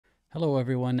Hello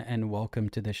everyone and welcome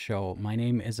to the show. My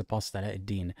name is Apostate,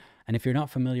 and if you're not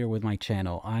familiar with my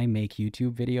channel, I make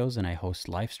YouTube videos and I host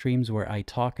live streams where I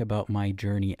talk about my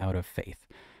journey out of faith.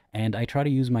 And I try to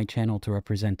use my channel to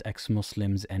represent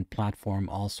ex-Muslims and platform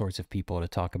all sorts of people to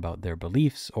talk about their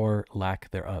beliefs or lack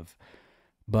thereof.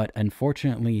 But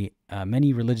unfortunately,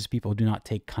 many religious people do not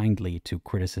take kindly to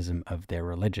criticism of their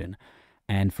religion.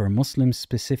 And for Muslims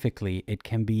specifically, it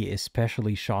can be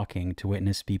especially shocking to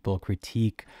witness people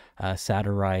critique,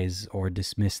 satirize, or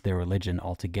dismiss their religion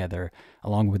altogether,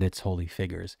 along with its holy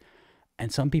figures.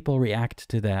 And some people react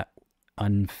to that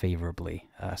unfavorably,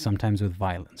 sometimes with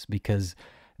violence, because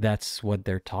that's what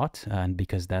they're taught and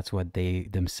because that's what they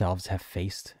themselves have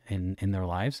faced in their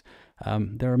lives.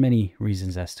 There are many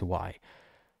reasons as to why.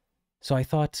 So I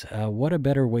thought, what a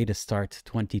better way to start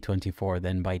 2024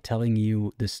 than by telling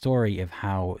you the story of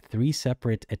how 3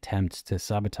 separate attempts to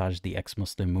sabotage the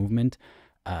ex-Muslim movement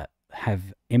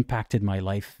have impacted my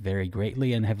life very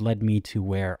greatly and have led me to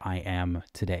where I am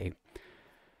today.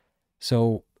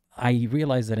 So I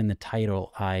realized that in the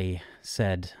title I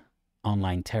said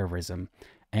online terrorism,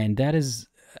 and that is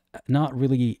not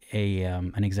really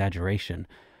an exaggeration.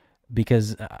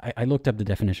 Because I looked up the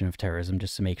definition of terrorism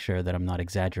just to make sure that I'm not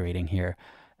exaggerating here.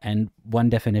 And one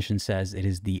definition says it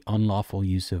is the unlawful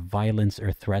use of violence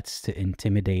or threats to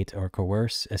intimidate or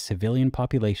coerce a civilian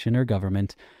population or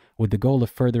government with the goal of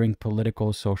furthering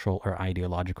political, social, or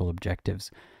ideological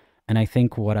objectives. And I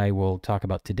think what I will talk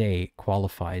about today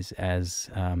qualifies as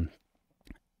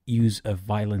use of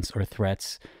violence or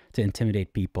threats to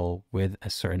intimidate people with a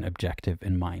certain objective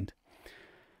in mind.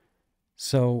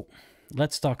 So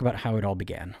let's talk about how it all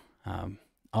began.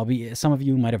 Some of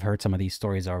you might have heard some of these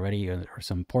stories already or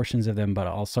some portions of them, but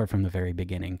I'll start from the very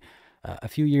beginning. A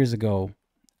few years ago,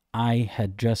 I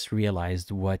had just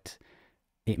realized what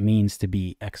it means to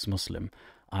be ex-Muslim.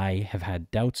 I have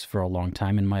had doubts for a long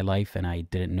time in my life and I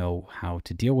didn't know how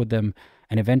to deal with them.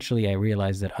 And eventually I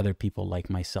realized that other people like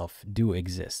myself do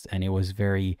exist. And it was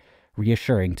very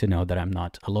reassuring to know that I'm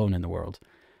not alone in the world.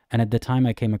 And at the time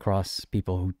I came across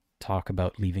people who talk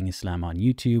about leaving Islam on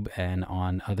YouTube and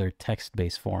on other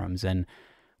text-based forums. And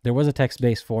there was a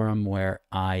text-based forum where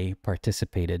I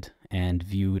participated and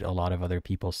viewed a lot of other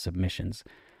people's submissions.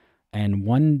 And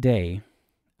one day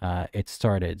it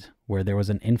started where there was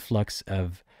an influx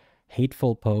of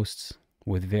hateful posts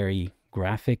with very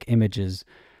graphic images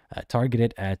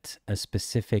targeted at a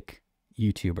specific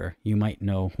YouTuber. You might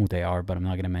know who they are, but I'm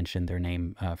not going to mention their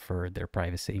name for their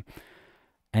privacy.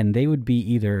 And they would be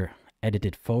either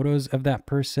edited photos of that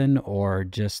person or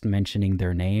just mentioning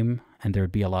their name, and there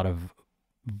would be a lot of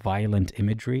violent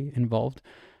imagery involved.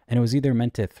 And it was either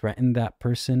meant to threaten that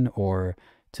person or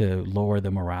to lower the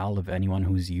morale of anyone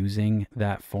who's using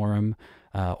that forum,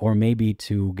 or maybe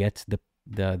to get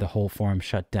the whole forum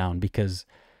shut down, because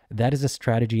that is a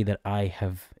strategy that I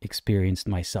have experienced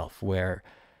myself, where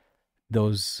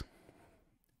those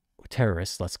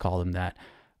terrorists, let's call them that,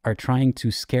 are trying to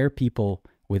scare people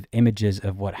with images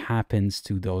of what happens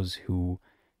to those who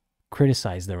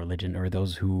criticize their religion or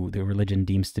those who their religion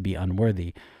deems to be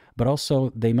unworthy. But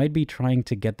also they might be trying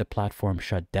to get the platform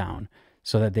shut down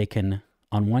so that they can,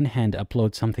 on one hand,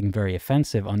 upload something very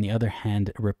offensive, on the other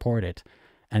hand, report it.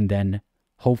 And then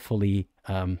hopefully,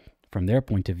 from their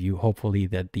point of view, hopefully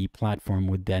that the platform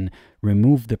would then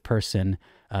remove the person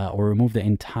or remove the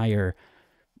entire,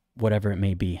 whatever it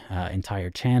may be, entire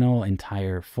channel,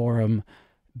 entire forum,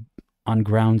 on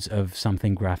grounds of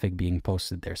something graphic being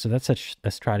posted there. So that's such a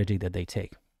strategy that they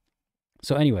take.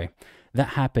 So anyway, that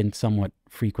happened somewhat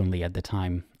frequently at the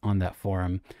time on that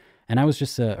forum. And I was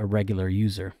just a regular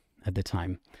user at the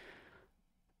time.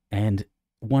 And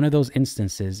one of those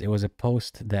instances, it was a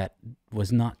post that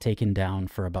was not taken down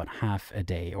for about half a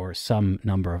day or some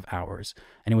number of hours.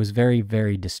 And it was very,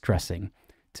 very distressing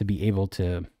to be able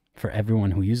to, for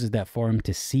everyone who uses that forum,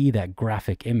 to see that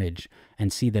graphic image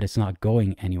and see that it's not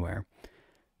going anywhere.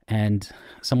 And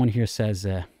someone here says,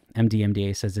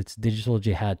 MDMDA says it's digital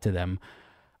jihad to them.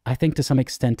 I think to some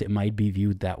extent it might be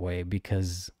viewed that way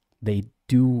because they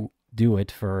do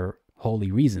it for holy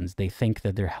reasons. They think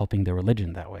that they're helping their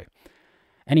religion that way.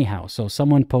 Anyhow, so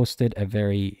someone posted a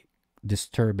very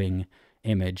disturbing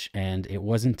image and it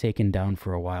wasn't taken down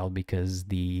for a while because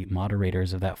the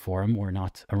moderators of that forum were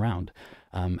not around.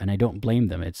 And I don't blame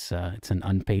them. It's an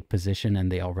unpaid position and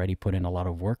they already put in a lot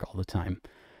of work all the time.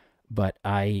 But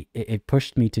it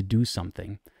pushed me to do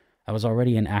something. I was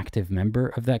already an active member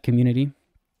of that community.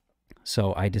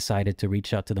 So I decided to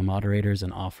reach out to the moderators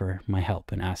and offer my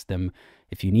help and ask them,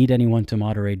 if you need anyone to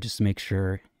moderate, just make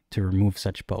sure to remove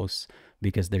such posts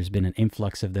because there's been an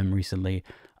influx of them recently.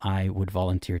 I would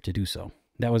volunteer to do so.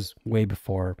 that was way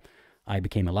before I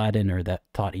became Aladdin, or that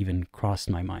thought even crossed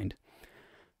my mind.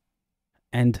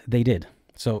 And they did.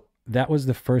 So that was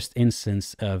the first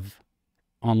instance of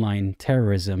online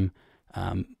terrorism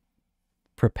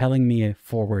propelling me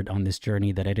forward on this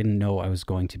journey that I didn't know I was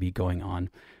going to be going on.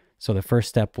 So the first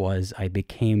step was I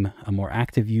became a more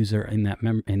active user in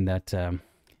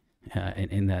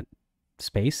that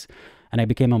space, and I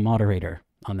became a moderator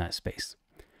on that space.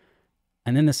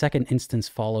 And then the second instance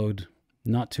followed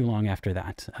not too long after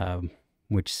that,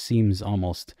 which seems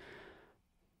almost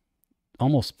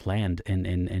planned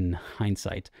in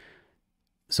hindsight.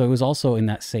 So it was also in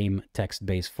that same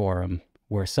text-based forum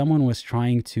where someone was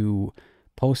trying to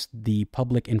post the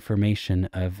public information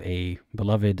of a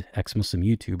beloved ex-Muslim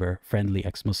YouTuber, friendly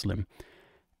ex-Muslim.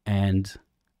 And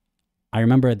I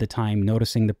remember at the time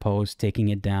noticing the post, taking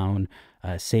it down,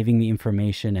 saving the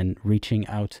information, and reaching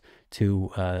out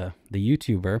to the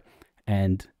YouTuber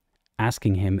and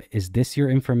asking him, is this your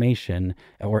information?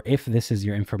 Or if this is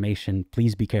your information,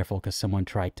 please be careful because someone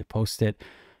tried to post it.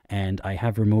 And I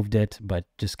have removed it, but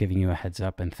just giving you a heads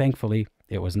up. And thankfully,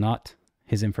 it was not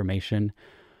his information.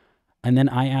 And then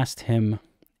I asked him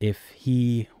if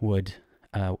he would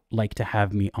like to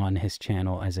have me on his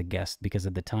channel as a guest, because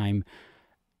at the time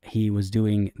he was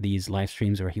doing these live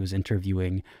streams where he was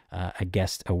interviewing a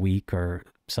guest a week or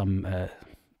some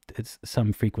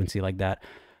frequency like that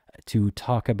to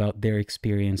talk about their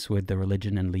experience with the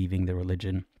religion and leaving the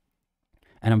religion.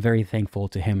 And I'm very thankful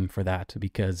to him for that,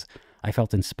 because I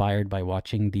felt inspired by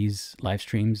watching these live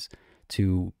streams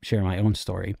to share my own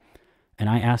story. And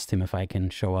I asked him if I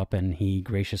can show up, and he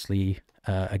graciously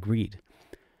agreed.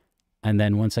 And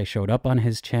then once I showed up on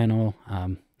his channel,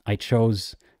 I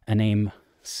chose a name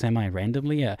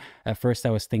semi-randomly. At first,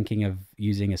 I was thinking of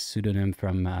using a pseudonym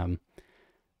from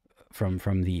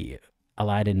the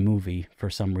Aladdin movie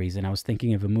for some reason. I was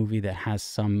thinking of a movie that has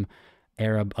some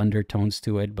Arab undertones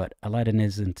to it, but Aladdin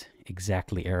isn't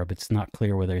exactly Arab. It's not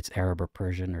clear whether it's Arab or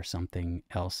Persian or something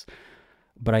else.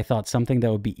 But I thought something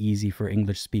that would be easy for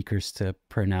English speakers to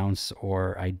pronounce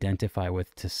or identify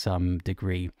with to some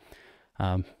degree.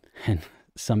 And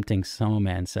something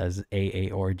Snowman says,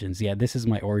 AA origins. Yeah, this is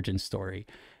my origin story,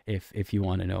 if you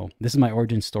want to know. This is my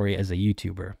origin story as a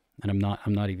YouTuber, and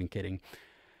I'm not even kidding.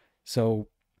 So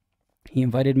he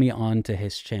invited me on to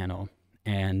his channel,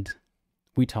 and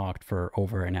we talked for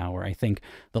over an hour. I think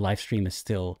the live stream is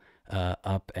still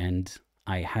up, and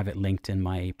I have it linked in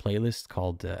my playlist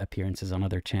called Appearances on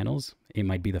Other Channels. It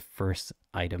might be the first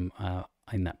item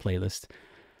in that playlist.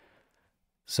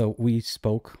 So we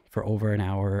spoke for over an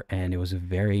hour, and it was a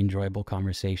very enjoyable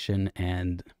conversation.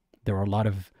 And there were a lot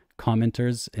of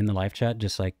commenters in the live chat,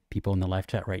 just like people in the live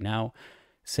chat right now,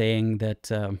 saying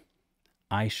that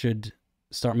I should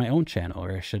start my own channel,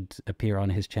 or I should appear on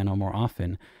his channel more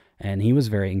often. And he was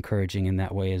very encouraging in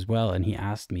that way as well. And he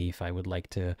asked me if I would like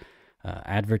to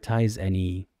advertise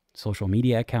any social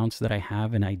media accounts that I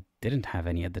have, and I didn't have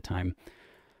any at the time.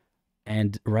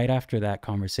 And right after that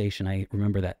conversation, I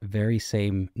remember that very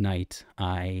same night,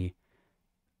 I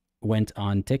went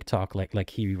on TikTok like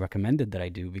he recommended that I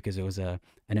do, because it was an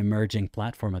emerging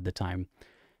platform at the time.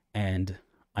 And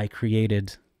I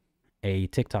created a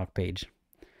TikTok page.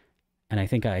 And I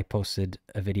think I posted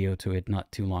a video to it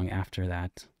not too long after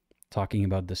that, talking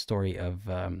about the story of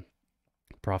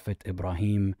Prophet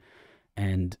Ibrahim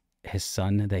and his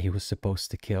son that he was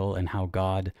supposed to kill, and how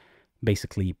God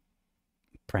basically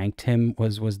pranked him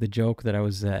was the joke that I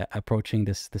was approaching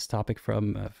this topic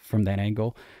from that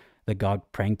angle, that God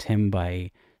pranked him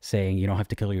by saying, you don't have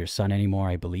to kill your son anymore.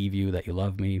 I believe you, that you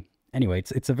love me. Anyway,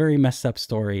 it's a very messed up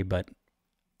story, but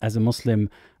as a Muslim,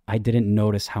 I didn't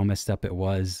notice how messed up it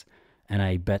was. And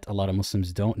I bet a lot of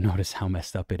Muslims don't notice how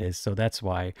messed up it is. So that's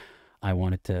why I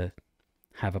wanted to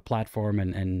have a platform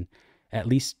and at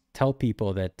least tell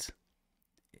people that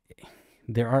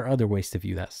there are other ways to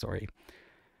view that story.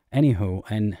 Anywho,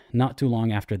 and not too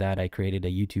long after that, I created a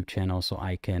YouTube channel so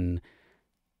I can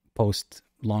post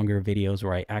longer videos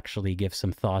where I actually give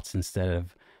some thoughts instead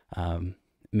of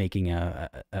making a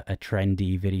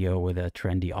trendy video with a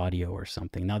trendy audio or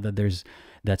something. Not that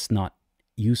that's not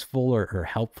useful or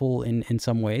helpful in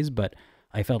some ways, but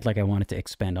I felt like I wanted to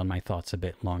expand on my thoughts a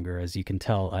bit longer. As you can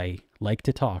tell, I like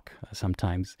to talk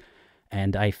sometimes,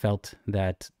 and I felt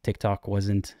that TikTok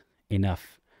wasn't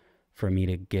enough for me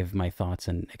to give my thoughts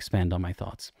and expand on my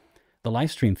thoughts. The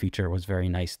live stream feature was very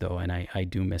nice though, and I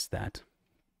do miss that.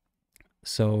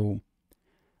 So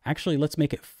actually, let's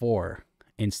make it 4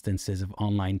 instances of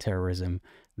online terrorism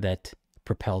that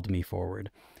propelled me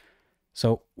forward.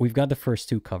 So we've got the first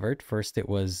 2 covered. First, it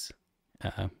was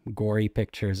gory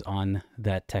pictures on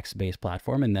that text-based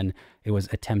platform, and then it was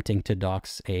attempting to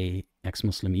dox a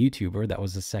ex-Muslim YouTuber. That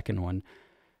was the second one.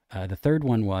 The third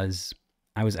one was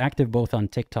I was active both on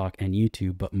TikTok and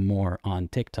YouTube, but more on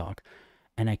TikTok,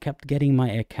 and I kept getting my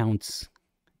accounts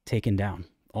taken down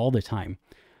all the time.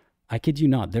 I kid you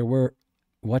not, there were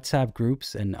WhatsApp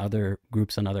groups and other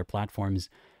groups on other platforms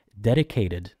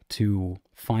dedicated to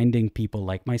finding people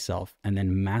like myself and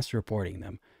then mass reporting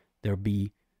them. There'll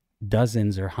be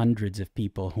dozens or hundreds of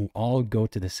people who all go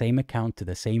to the same account, to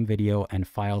the same video, and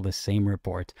file the same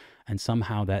report. And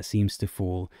somehow that seems to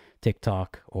fool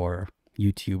TikTok or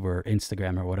YouTube or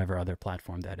Instagram or whatever other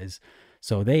platform that is.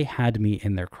 So they had me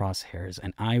in their crosshairs,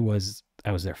 and I was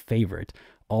their favorite.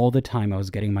 All the time I was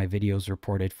getting my videos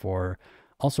reported for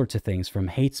all sorts of things, from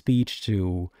hate speech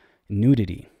to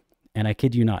nudity. And I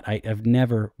kid you not, I've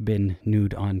never been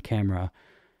nude on camera,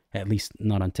 at least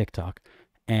not on TikTok.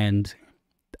 And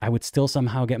I would still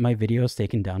somehow get my videos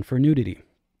taken down for nudity.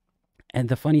 And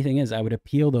the funny thing is, I would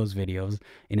appeal those videos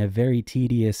in a very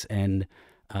tedious and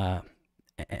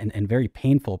very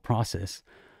painful process,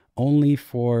 only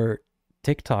for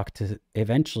TikTok to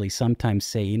eventually sometimes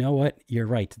say, you know what, you're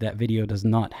right, that video does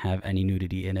not have any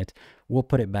nudity in it. We'll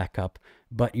put it back up,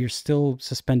 but you're still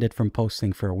suspended from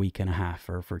posting for a week and a half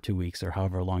or for 2 weeks or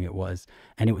however long it was.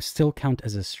 And it would still count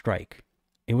as a strike.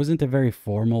 It wasn't a very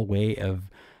formal way of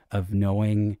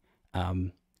knowing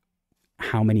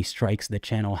how many strikes the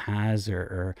channel has,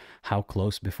 or how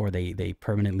close before they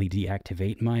permanently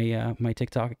deactivate my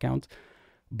TikTok account.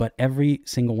 But every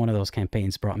single one of those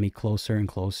campaigns brought me closer and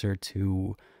closer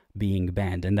to being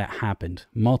banned. And that happened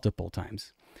multiple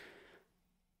times.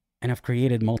 And I've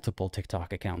created multiple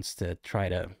TikTok accounts to try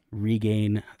to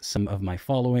regain some of my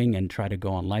following and try to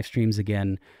go on live streams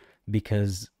again,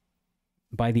 because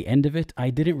by the end of it, I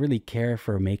didn't really care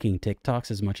for making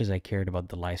TikToks as much as I cared about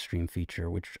the live stream feature,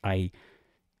 which I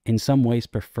in some ways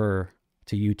prefer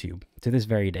to YouTube to this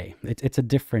very day. It's a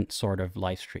different sort of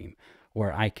live stream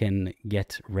where I can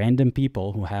get random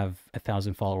people who have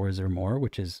 1,000 followers or more,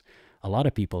 which is a lot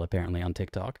of people apparently on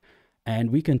TikTok,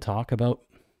 and we can talk about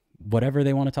whatever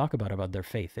they want to talk about their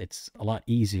faith. It's a lot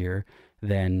easier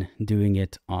than doing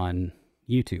it on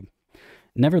YouTube.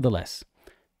 Nevertheless,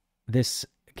 this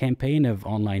campaign of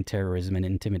online terrorism and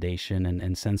intimidation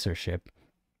and censorship,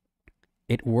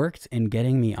 it worked in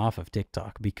getting me off of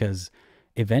TikTok, because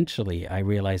eventually I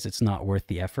realized it's not worth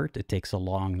the effort. It takes a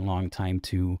long, long time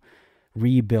to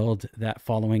rebuild that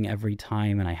following every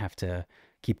time, and I have to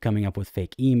keep coming up with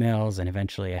fake emails, and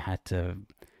eventually I had to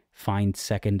find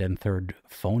second and third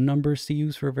phone numbers to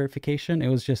use for verification. It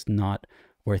was just not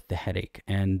worth the headache.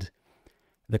 And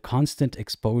the constant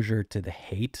exposure to the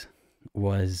hate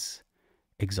was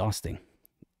exhausting.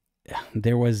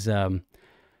 There was, I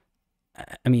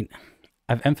mean,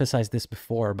 I've emphasized this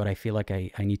before, but I feel like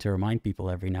I need to remind people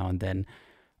every now and then,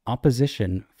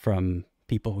 opposition from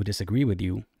people who disagree with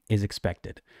you is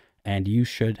expected, and you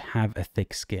should have a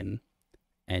thick skin,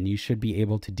 and you should be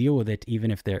able to deal with it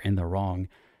even if they're in the wrong.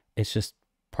 It's just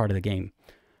part of the game.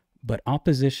 But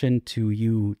opposition to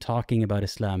you talking about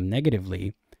Islam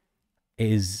negatively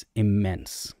is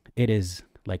immense. It is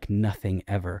like nothing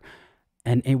ever.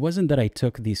 And it wasn't that I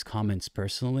took these comments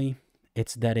personally.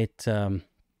 It's that it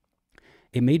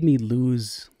made me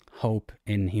lose hope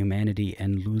in humanity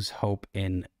and lose hope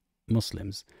in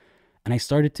Muslims. And I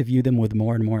started to view them with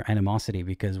more and more animosity,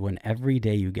 because when every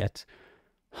day you get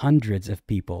hundreds of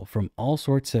people from all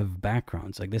sorts of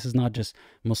backgrounds, like this is not just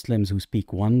Muslims who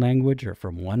speak one language or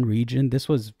from one region. This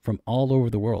was from all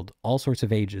over the world, all sorts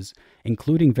of ages,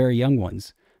 including very young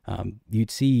ones.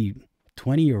 You'd see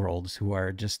 20-year-olds who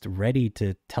are just ready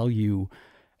to tell you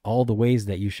all the ways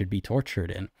that you should be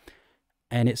tortured in.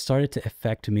 And it started to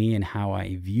affect me and how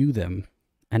I view them.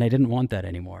 And I didn't want that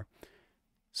anymore.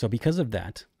 So because of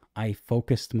that, I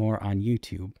focused more on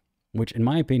YouTube, which in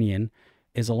my opinion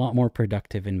is a lot more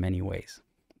productive in many ways.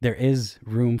 There is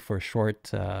room for short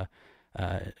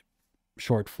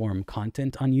form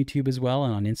content on YouTube as well,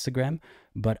 and on Instagram,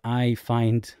 but I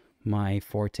find my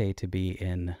forte to be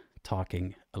in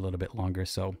talking a little bit longer.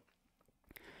 So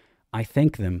I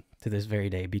thank them to this very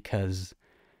day, because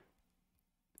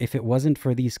if it wasn't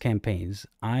for these campaigns,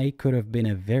 I could have been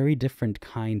a very different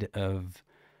kind of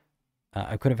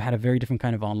I could have had a very different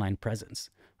kind of online presence.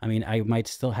 I mean, I might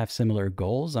still have similar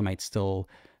goals. I might still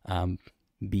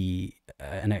be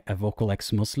a vocal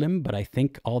ex-Muslim, but I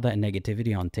think all that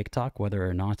negativity on TikTok, whether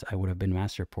or not I would have been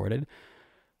mass reported,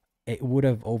 it would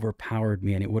have overpowered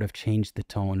me, and it would have changed the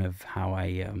tone of how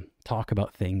I talk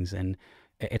about things. And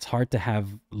it's hard to have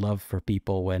love for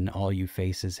people when all you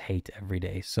face is hate every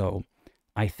day. So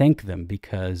I thank them,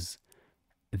 because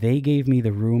they gave me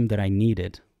the room that I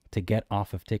needed to get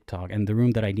off of TikTok, and the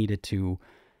room that I needed to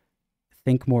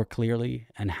think more clearly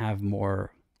and have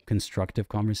more constructive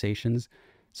conversations.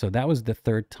 So that was the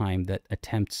third time that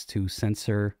attempts to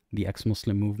censor the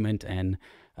ex-Muslim movement and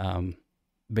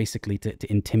basically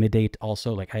to intimidate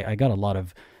also. Like I got a lot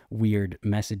of weird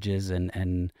messages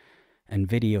and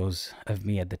videos of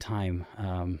me at the time,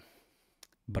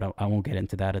 but I won't get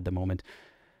into that at the moment.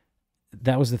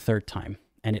 That was the third time,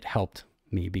 and it helped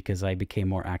me because I became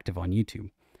more active on YouTube.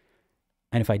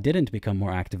 And if I didn't become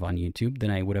more active on YouTube,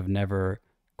 then I would have never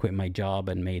quit my job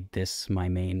and made this my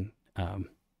main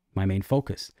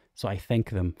focus. So I thank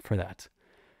them for that.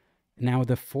 Now,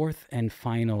 the fourth and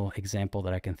final example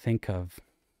that I can think of,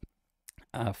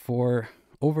 for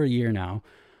over a year now,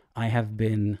 I have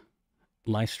been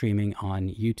live streaming on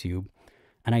YouTube,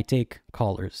 and I take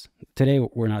callers. Today,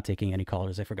 we're not taking any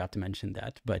callers. I forgot to mention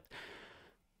that, but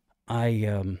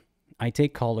I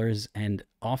take callers, and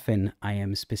often I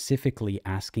am specifically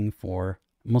asking for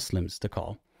Muslims to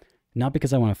call. Not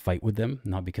because I want to fight with them,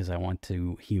 not because I want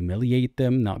to humiliate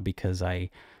them, not because I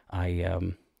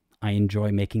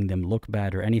enjoy making them look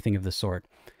bad or anything of the sort.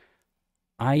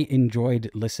 I enjoyed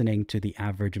listening to the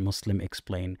average Muslim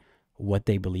explain what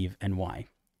they believe and why.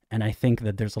 And I think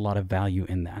that there's a lot of value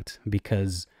in that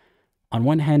because on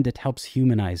one hand, it helps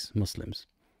humanize Muslims.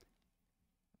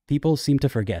 People seem to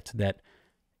forget that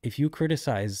if you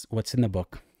criticize what's in the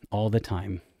book all the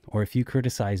time, or if you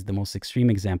criticize the most extreme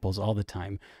examples all the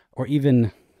time, or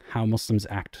even how Muslims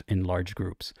act in large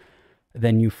groups,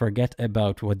 then you forget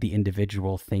about what the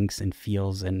individual thinks and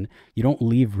feels, and you don't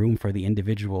leave room for the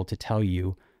individual to tell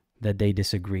you that they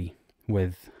disagree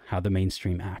with how the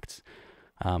mainstream acts,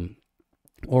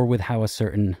 or with how a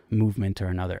certain movement or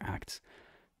another acts.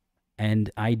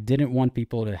 And I didn't want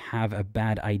people to have a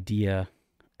bad idea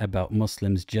about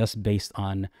Muslims just based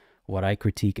on what I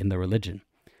critique in the religion.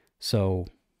 So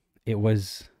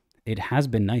it has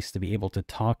been nice to be able to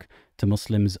talk to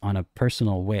Muslims on a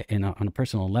personal way, on a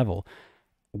personal level,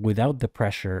 without the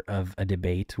pressure of a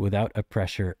debate, without a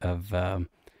pressure of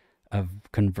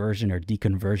conversion or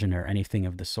deconversion or anything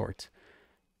of the sort.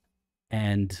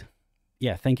 And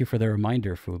yeah, thank you for the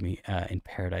reminder, Fumi, in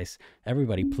Paradise.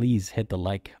 Everybody, please hit the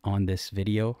like on this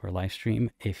video or live stream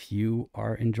if you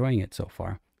are enjoying it so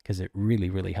far, because it really,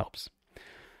 really helps.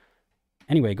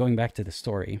 Anyway, going back to the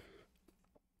story.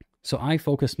 So I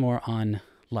focused more on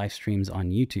live streams on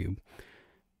YouTube.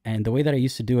 And the way that I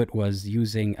used to do it was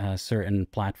using a certain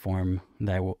platform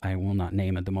that I will not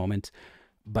name at the moment.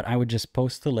 But I would just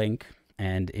post the link.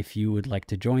 And if you would like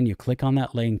to join, you click on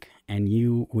that link and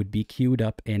you would be queued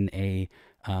up in a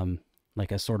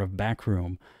like a sort of back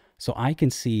room. So I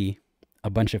can see a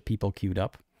bunch of people queued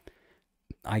up.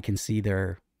 I can see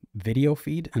their video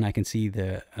feed and I can see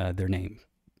their name.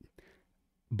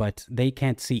 But they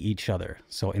can't see each other.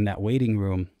 So in that waiting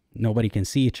room, nobody can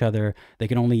see each other. They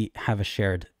can only have a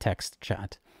shared text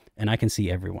chat, and I can see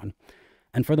everyone.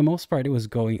 And for the most part, it was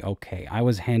going okay. I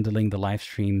was handling the live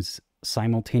streams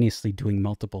simultaneously doing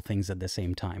multiple things at the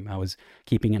same time. I was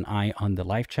keeping an eye on the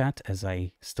live chat, as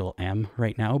I still am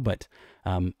right now, but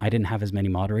I didn't have as many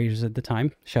moderators at the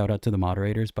time. Shout out to the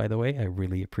moderators, by the way. I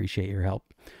really appreciate your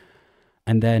help.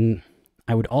 And then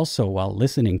I would also, while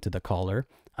listening to the caller,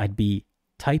 I'd be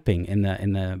typing in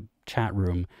the chat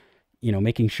room, you know,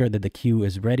 making sure that the queue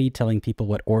is ready, telling people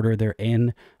what order they're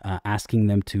in, asking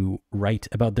them to write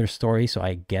about their story so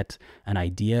I get an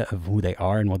idea of who they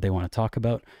are and what they want to talk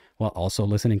about, while also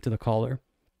listening to the caller.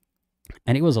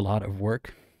 And it was a lot of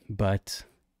work, but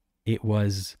it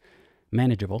was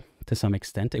manageable to some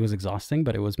extent. It was exhausting,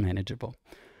 but it was manageable.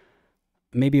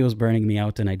 Maybe it was burning me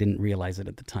out and I didn't realize it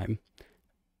at the time.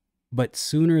 But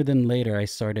sooner than later, I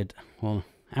started, well,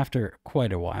 after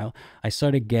quite a while, I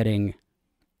started getting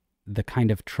the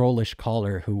kind of trollish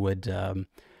caller who would,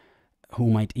 who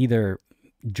might either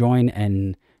join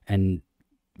and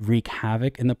wreak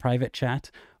havoc in the private chat,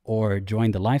 or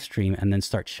join the live stream and then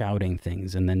start shouting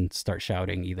things, and then start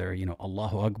shouting either, you know,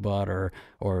 Allahu Akbar,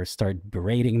 or start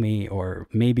berating me, or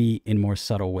maybe in more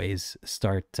subtle ways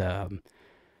start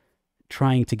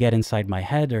trying to get inside my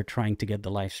head or trying to get the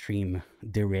live stream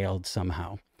derailed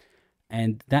somehow.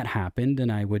 And that happened,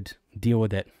 and I would deal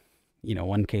with it, you know,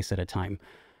 one case at a time.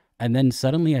 And then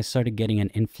suddenly I started getting an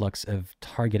influx of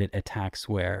targeted attacks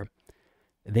where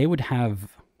they would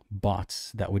have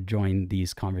bots that would join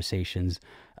these conversations,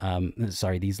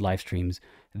 these live streams.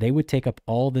 They would take up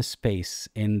all the space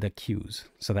in the queues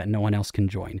so that no one else can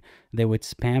join. They would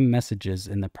spam messages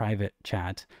in the private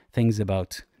chat, things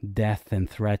about death and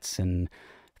threats and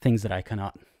things that I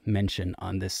cannot mention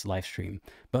on this live stream,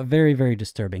 but very, very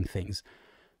disturbing things.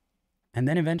 And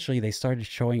then eventually they started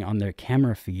showing on their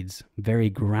camera feeds very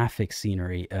graphic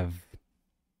scenery of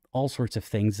all sorts of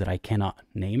things that I cannot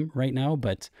name right now,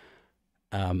 but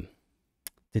um,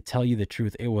 to tell you the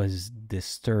truth, it was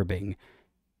disturbing.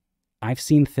 I've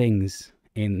seen things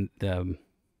in the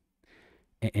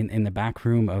back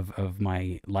room of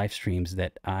my live streams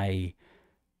that I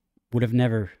would have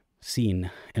never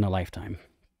seen in a lifetime.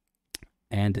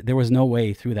 And there was no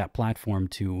way through that platform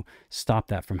to stop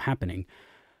that from happening.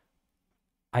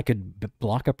 I could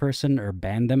block a person or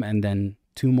ban them, and then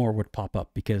two more would pop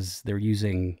up because they're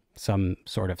using some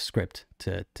sort of script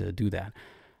to do that.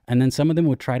 And then some of them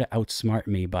would try to outsmart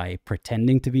me by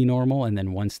pretending to be normal, and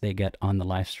then once they get on the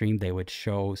live stream, they would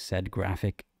show said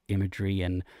graphic imagery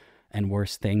and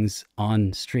worse things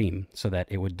on stream so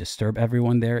that it would disturb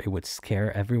everyone there. It would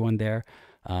scare everyone there.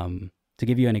 To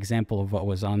give you an example of what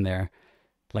was on there,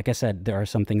 like I said, there are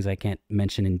some things I can't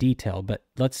mention in detail, but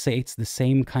let's say it's the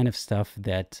same kind of stuff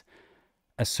that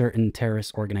a certain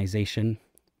terrorist organization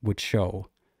would show.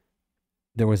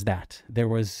 There was that. There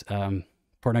was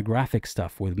pornographic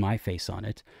stuff with my face on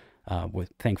it,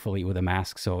 thankfully with a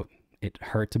mask, so it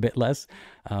hurt a bit less.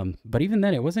 But even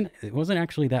then, it wasn't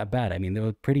actually that bad. I mean, they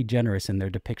were pretty generous in their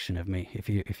depiction of me, if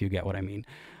you get what I mean.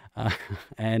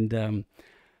 And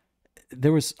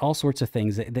there was all sorts of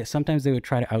things that sometimes they would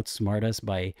try to outsmart us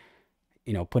by,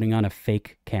 putting on a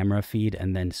fake camera feed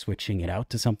and then switching it out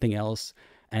to something else.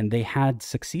 And they had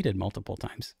succeeded multiple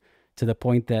times to the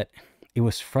point that it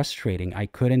was frustrating. I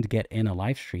couldn't get in a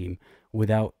live stream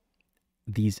without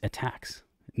these attacks.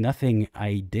 Nothing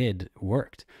I did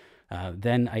worked.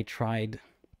 Then I tried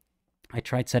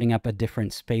setting up a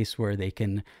different space where they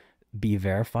can be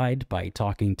verified by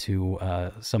talking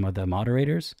to some of the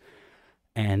moderators,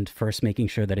 and first making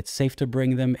sure that it's safe to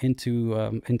bring them into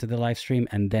the live stream,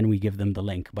 and then we give them the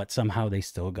link. But somehow they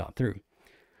still got through.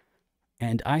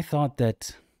 And I thought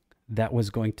that was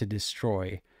going to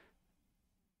destroy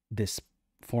this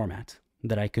format,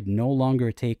 that I could no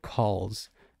longer take calls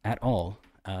at all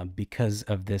because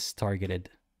of this targeted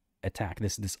attack,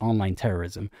 this online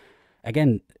terrorism.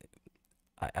 Again,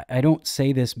 I don't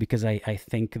say this because I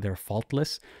think they're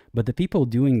faultless, but the people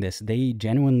doing this, they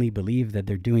genuinely believe that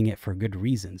they're doing it for good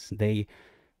reasons. They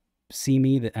see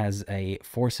me as a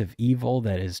force of evil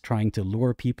that is trying to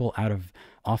lure people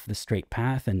off the straight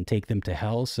path and take them to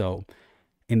hell. So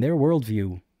in their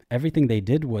worldview, everything they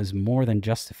did was more than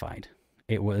justified.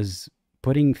 It was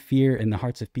putting fear in the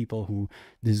hearts of people who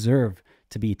deserve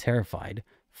to be terrified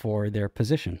for their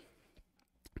position.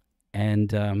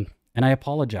 And I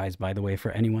apologize, by the way,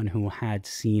 for anyone who had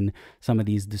seen some of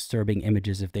these disturbing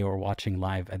images if they were watching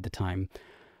live at the time.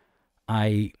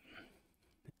 I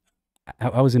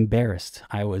was embarrassed.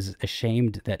 I was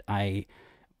ashamed that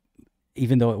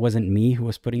even though it wasn't me who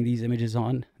was putting these images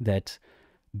on, that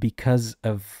because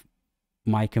of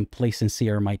my complacency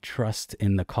or my trust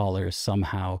in the callers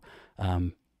somehow,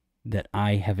 that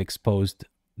I have exposed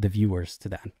the viewers to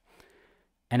that.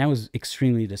 And I was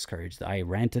extremely discouraged. I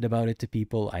ranted about it to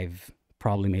people. I've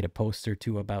probably made a post or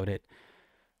two about it.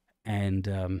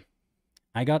 And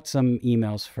I got some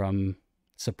emails from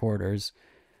supporters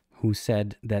who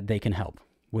said that they can help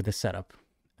with the setup.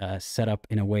 Set up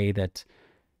in a way that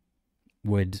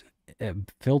would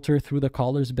filter through the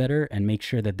callers better and make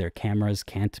sure that their cameras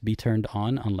can't be turned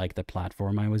on, unlike the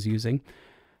platform I was using.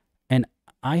 And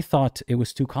I thought it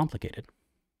was too complicated.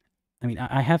 I mean,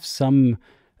 I have some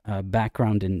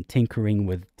background in tinkering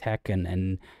with tech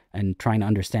and trying to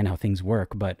understand how things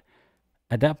work, but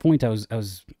at that point I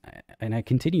was and I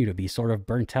continue to be sort of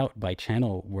burnt out by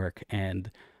channel work,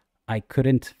 and I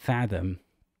couldn't fathom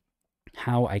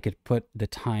how I could put the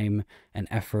time and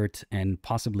effort and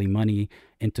possibly money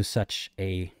into such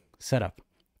a setup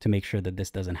to make sure that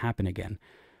this doesn't happen again.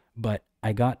 But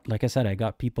like I said, I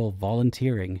got people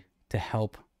volunteering to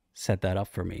help set that up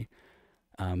for me.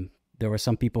 There were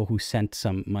some people who sent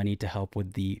some money to help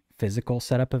with the physical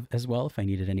setup as well, if I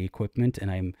needed any equipment, and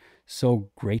I'm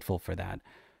so grateful for that.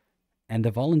 And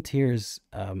the volunteers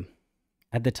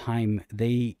at the time,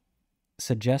 they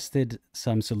suggested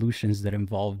some solutions that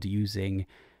involved using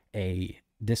a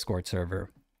Discord server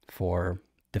for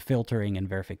the filtering and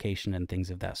verification and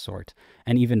things of that sort,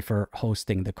 and even for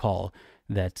hosting the call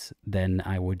that then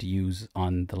I would use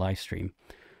on the live stream.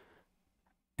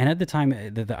 And at the time,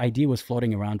 the idea was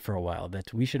floating around for a while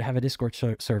that we should have a Discord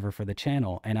server for the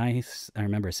channel. And I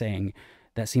remember saying,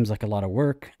 that seems like a lot of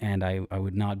work, and I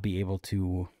would not be able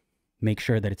to make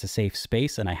sure that it's a safe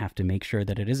space, and I have to make sure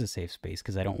that it is a safe space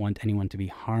because I don't want anyone to be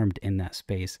harmed in that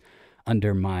space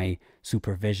under my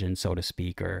supervision, so to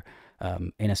speak, or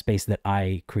in a space that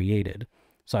I created.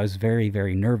 So I was very,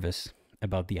 very nervous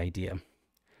about the idea.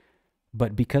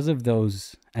 But because of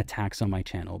those attacks on my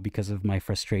channel, because of my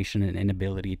frustration and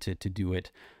inability to do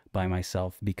it by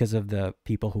myself, because of the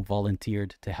people who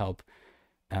volunteered to help,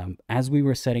 as we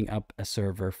were setting up a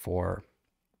server for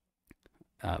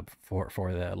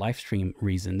the live stream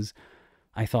reasons,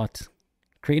 I thought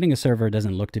creating a server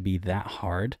doesn't look to be that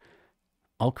hard.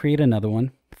 I'll create another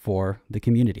one for the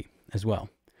community as well.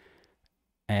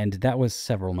 And that was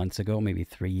several months ago, maybe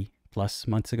 3+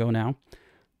 months ago now.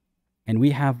 And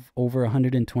we have over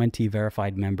 120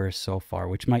 verified members so far,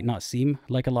 which might not seem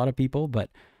like a lot of people, but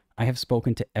I have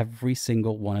spoken to every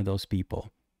single one of those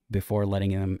people before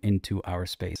letting them into our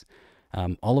space.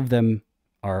 All of them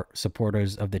are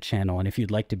supporters of the channel. And if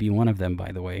you'd like to be one of them,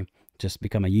 by the way, just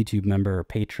become a YouTube member or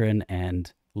patron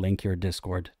and link your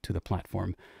Discord to the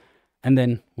platform. And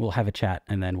then we'll have a chat,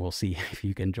 and then we'll see if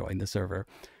you can join the server.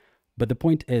 But the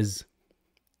point is,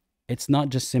 it's not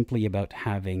just simply about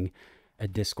having a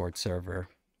Discord server.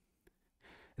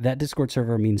 That Discord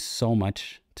server means so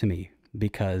much to me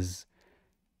because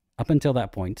up until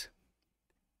that point,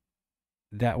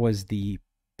 that was the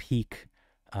peak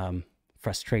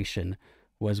frustration,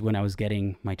 was when I was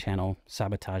getting my channel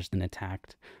sabotaged and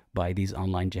attacked by these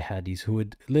online jihadis who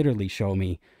would literally show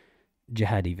me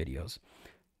jihadi videos.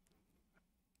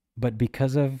 But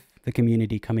because of the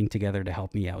community coming together to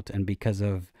help me out, and because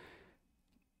of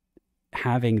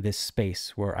having this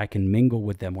space where I can mingle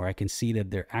with them, where I can see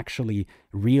that they're actually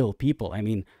real people. I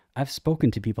mean, I've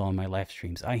spoken to people on my live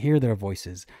streams. I hear their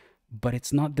voices, but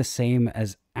it's not the same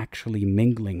as actually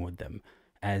mingling with them,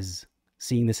 as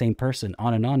seeing the same person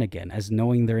on and on again, as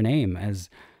knowing their name, as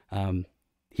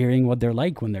hearing what they're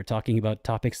like when they're talking about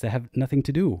topics that have nothing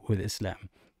to do with Islam.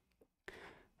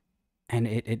 And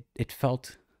it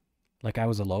felt like I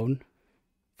was alone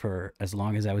for as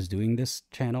long as I was doing this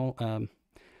channel.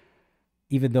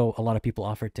 Even though a lot of people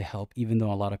offered to help, even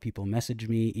though a lot of people messaged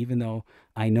me, even though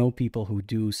I know people who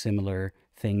do similar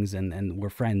things and we're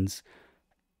friends,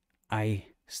 I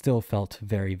still felt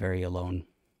very, very alone.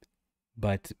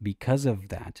 But because of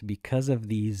that, because of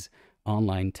these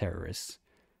online terrorists,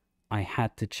 I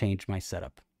had to change my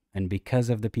setup. And because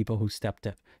of the people who stepped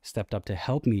up to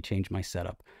help me change my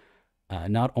setup,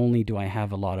 not only do I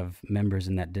have a lot of members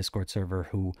in that Discord server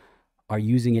who are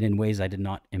using it in ways I did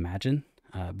not imagine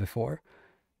before,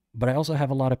 but I also have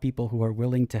a lot of people who are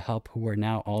willing to help, who are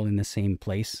now all in the same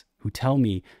place, who tell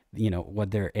me,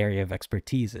 what their area of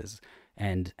expertise is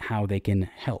and how they can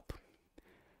help.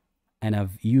 And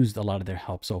I've used a lot of their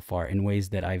help so far in ways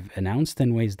that I've announced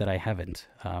and ways that I haven't.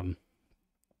 And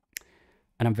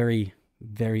I'm very,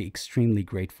 very extremely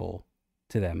grateful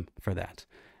to them for that.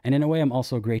 And in a way, I'm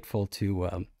also grateful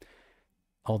to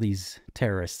all these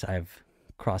terrorists I've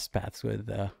crossed paths with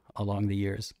along the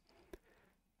years.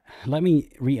 Let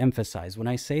me re-emphasize, when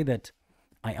I say that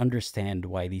I understand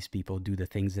why these people do the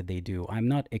things that they do, I'm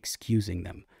not excusing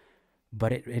them.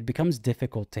 But it becomes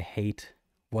difficult to hate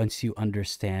once you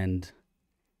understand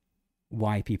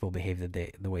why people behave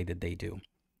the way that they do.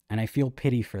 And I feel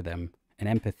pity for them and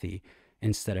empathy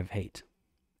instead of hate.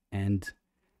 And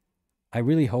I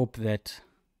really hope that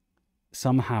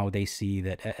somehow they see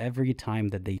that every time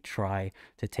that they try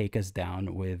to take us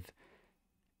down with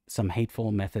some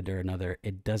hateful method or another,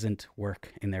 it doesn't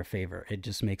work in their favor. It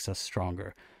just makes us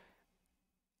stronger.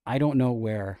 I don't know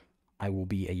where I will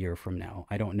be a year from now.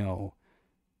 I don't know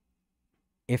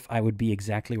if I would be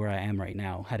exactly where I am right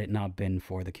now had it not been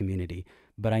for the community.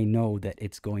 But I know that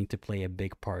it's going to play a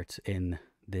big part in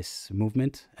this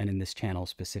movement and in this channel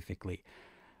specifically,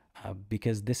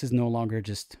 because this is no longer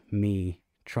just me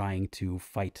trying to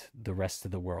fight the rest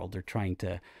of the world or trying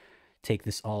to take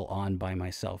this all on by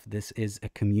myself. This is a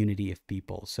community of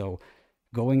people. So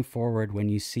going forward, when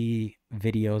you see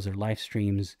videos or live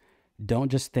streams,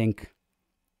 don't just think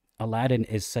Aladdin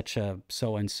is such a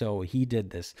so-and-so, he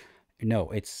did this. No,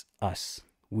 it's us.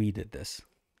 We did this.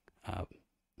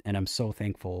 And I'm so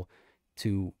thankful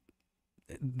to,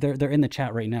 they're in the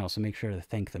chat right now, so make sure to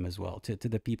thank them as well, to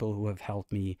the people who have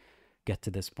helped me get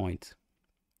to this point.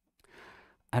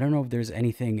 I don't know if there's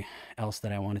anything else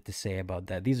that I wanted to say about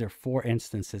that. These are 4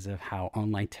 instances of how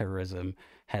online terrorism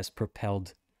has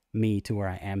propelled me to where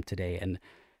I am today. And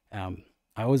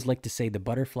I always like to say the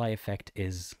butterfly effect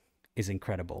is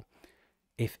incredible.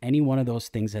 If any one of those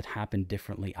things had happened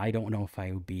differently, I don't know if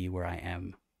I would be where I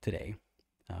am today.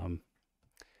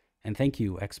 And thank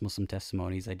you, Ex-Muslim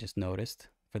Testimonies, I just noticed,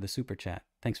 for the super chat.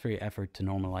 Thanks for your effort to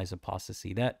normalize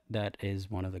apostasy. That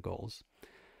is one of the goals.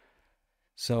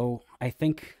 So I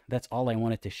think that's all I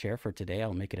wanted to share for today.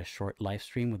 I'll make it a short live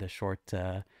stream with a short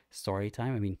story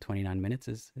time. I mean, 29 minutes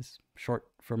is short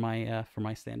for my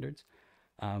standards.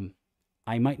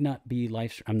 I might not be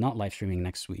I'm not live streaming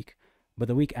next week. But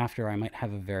the week after, I might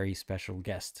have a very special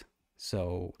guest.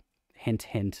 So, hint,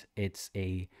 hint, it's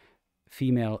a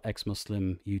female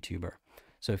ex-Muslim YouTuber.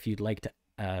 So if you'd like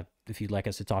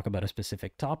us to talk about a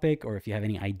specific topic, or if you have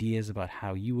any ideas about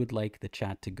how you would like the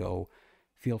chat to go,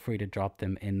 feel free to drop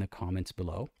them in the comments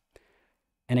below.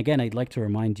 And again, I'd like to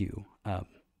remind you,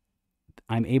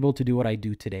 I'm able to do what I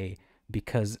do today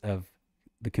because of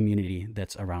the community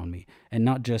that's around me, and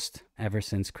not just ever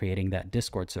since creating that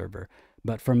Discord server,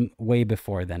 but from way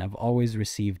before then. I've always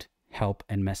received help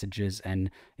and messages and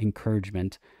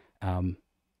encouragement.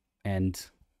 And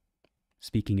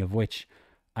speaking of which,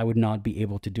 I would not be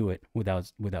able to do it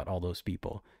without all those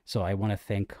people. So I want to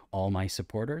thank all my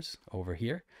supporters over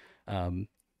here, from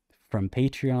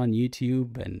Patreon,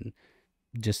 YouTube, and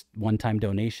just one-time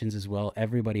donations as well.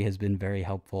 Everybody has been very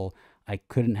helpful. I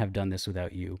couldn't have done this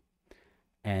without you.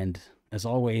 And as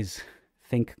always,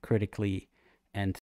 think critically and